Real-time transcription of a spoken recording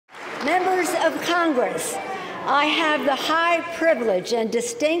Members of Congress, I have the high privilege and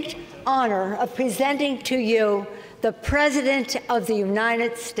distinct honor of presenting to you the President of the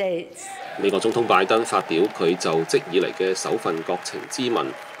United States. 美國總統拜登發表佢就職以嚟嘅首份國情咨文，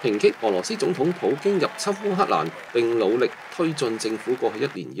抨擊俄羅斯總統普京入侵烏克蘭，並努力推進政府過去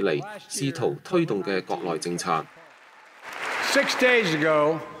一年以嚟試圖推動嘅國內政策。6 days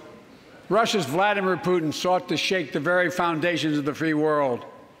ago, Russia's Vladimir Putin sought to shake the very foundations of the free world,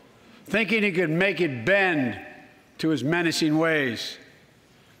 thinking he could make it bend to his menacing ways.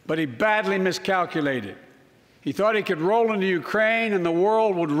 But he badly miscalculated. He thought he could roll into Ukraine and the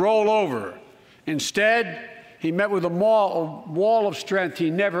world would roll over. Instead, he met with a wall of strength he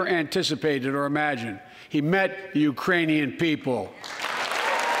never anticipated or imagined. He met the Ukrainian people.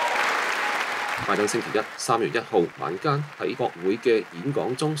 拜登星期一3月1號晚間喺國會嘅演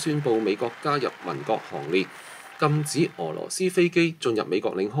講中宣布美國加入盟國行列，禁止俄羅斯飛機進入美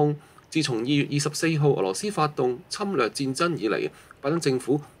國領空。自從2月24號俄羅斯發動侵略戰爭以嚟，拜登政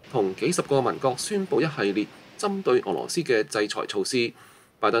府同幾十個盟國宣布一系列針對俄羅斯嘅制裁措施。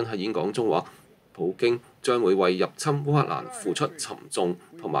拜登喺演講中話，普京將會為入侵烏克蘭付出沉重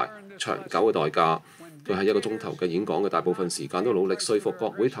同埋長久嘅代價。佢喺1個鐘頭嘅演講嘅大部分時間都努力說服國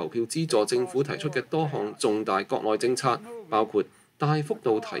會投票資助政府提出嘅多項重大國內政策，包括大幅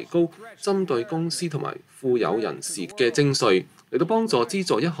度提高針對公司同埋富有人士嘅徵稅，嚟到幫助資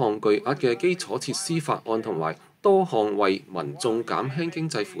助一項巨額嘅基礎設施法案同埋多項為民眾減輕經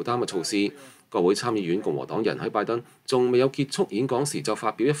濟負擔嘅措施。國會參議院共和黨人喺拜登仲未有結束演講時就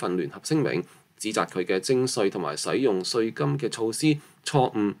發表一份聯合聲明，指責佢嘅徵稅同埋使用稅金嘅措施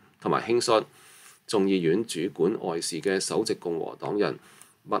錯誤同埋輕率。眾議院主管外事嘅首席共和黨人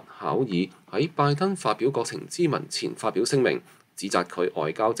麥考爾喺拜登發表國情咨文前發表聲明，指責佢外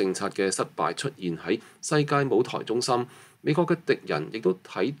交政策嘅失敗出現喺世界舞台中心，美國嘅敵人亦都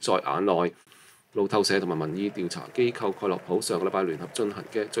睇在眼內。路透社同埋民意調查機構蓋洛普上個禮拜聯合進行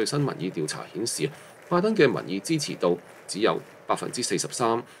嘅最新民意調查顯示，拜登嘅民意支持度只有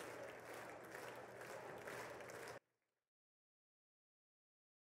43%，